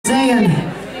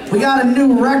saying we got a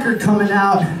new record coming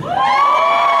out.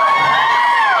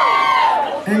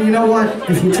 And you know what?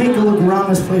 If you take a look around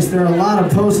this place, there are a lot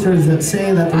of posters that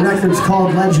say that the record's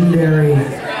called Legendary.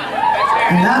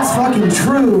 And that's fucking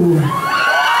true.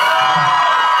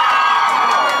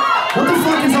 What the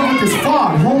fuck is up with this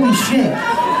fog? Holy shit.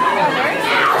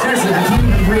 Seriously, I can't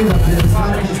even breathe up here.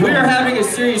 We are having a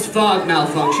serious fog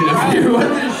malfunction up here. What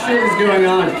the shit is going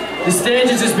on? The stage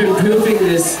has just been pooping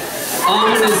this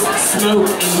ominous smoke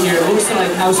in here. It looks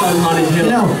like House on Haunted Hill.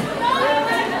 You know,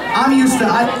 I'm used to,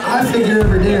 I figure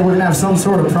every day we're gonna have some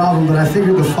sort of problem, but I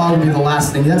figured the fog would be the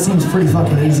last thing. That seems pretty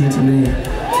fucking easy to me.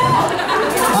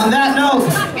 On that note,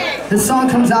 this song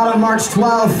comes out on March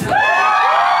 12th.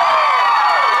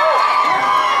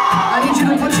 I need you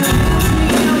to put your hands in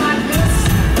the air like this,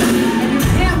 and you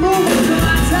can't move until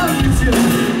I tell you to.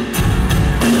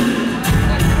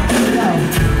 Here we go.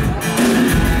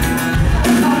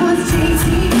 If I was Jay-Z,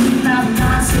 I'd be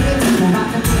not safe, no, I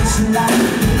can wish you like you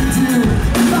do.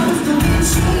 If I was the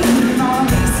machine, if all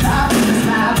these topics,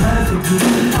 my perfect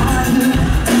view on you.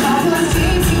 If I was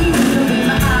Jay-Z, you'd be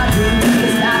my idol,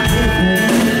 it's not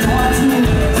different for you.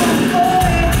 Don't go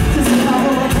away, 'cause if I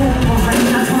were a boomerang,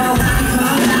 I'd turn around and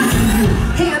come back to you.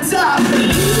 Hands up!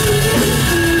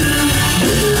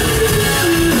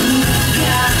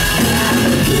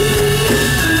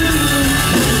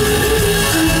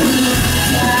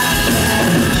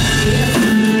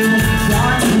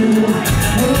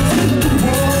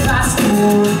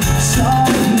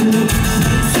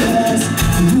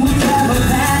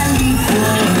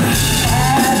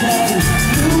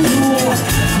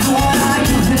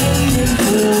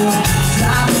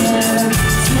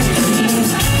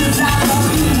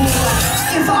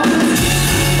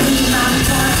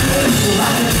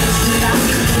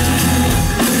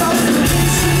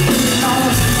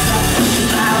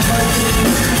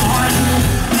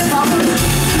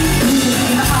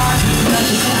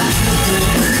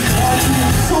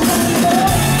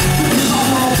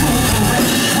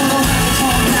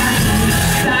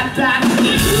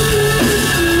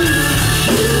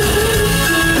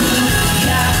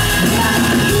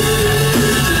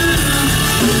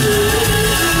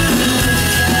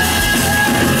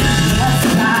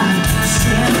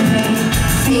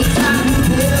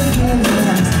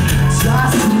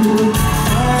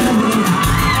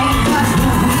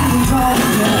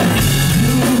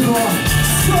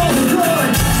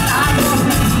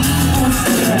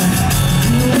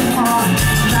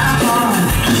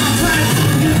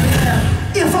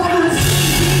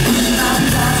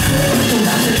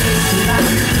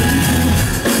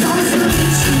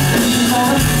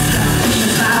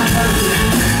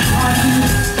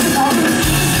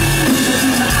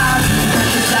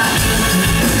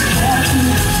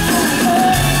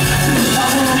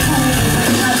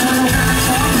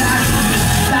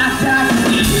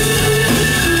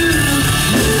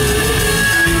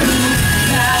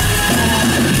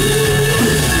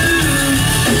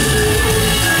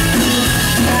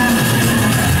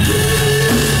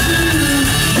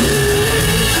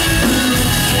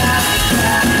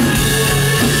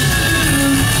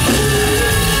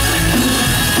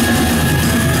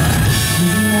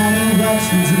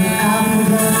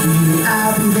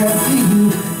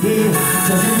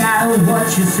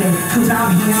 You say, 'cause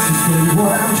I'm here to say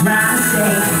what I'm trying to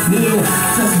say. Yeah,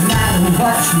 doesn't matter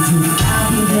what you do,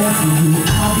 I'll be there for you,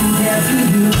 I'll be there for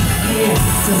you. Yeah,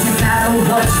 doesn't matter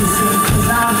what you say, 'cause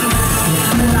I'm here to say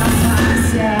what I'm trying to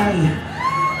say.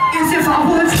 Is if I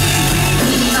was you,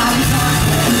 I'll be trying to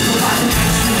say what I can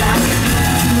actually like to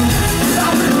do. 'Cause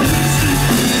I'm really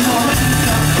cheating all of these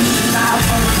stuff, and I'll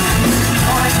work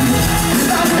on you.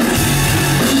 'Cause I was you,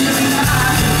 in my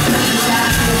eyes, and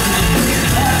that's it.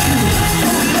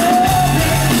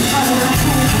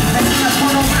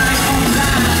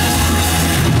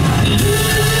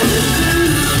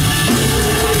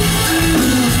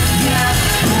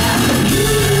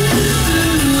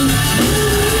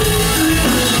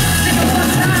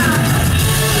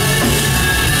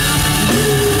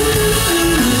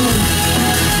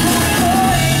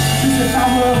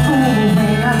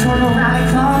 Turn around and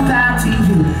come back to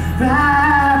you,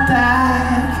 right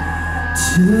back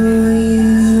to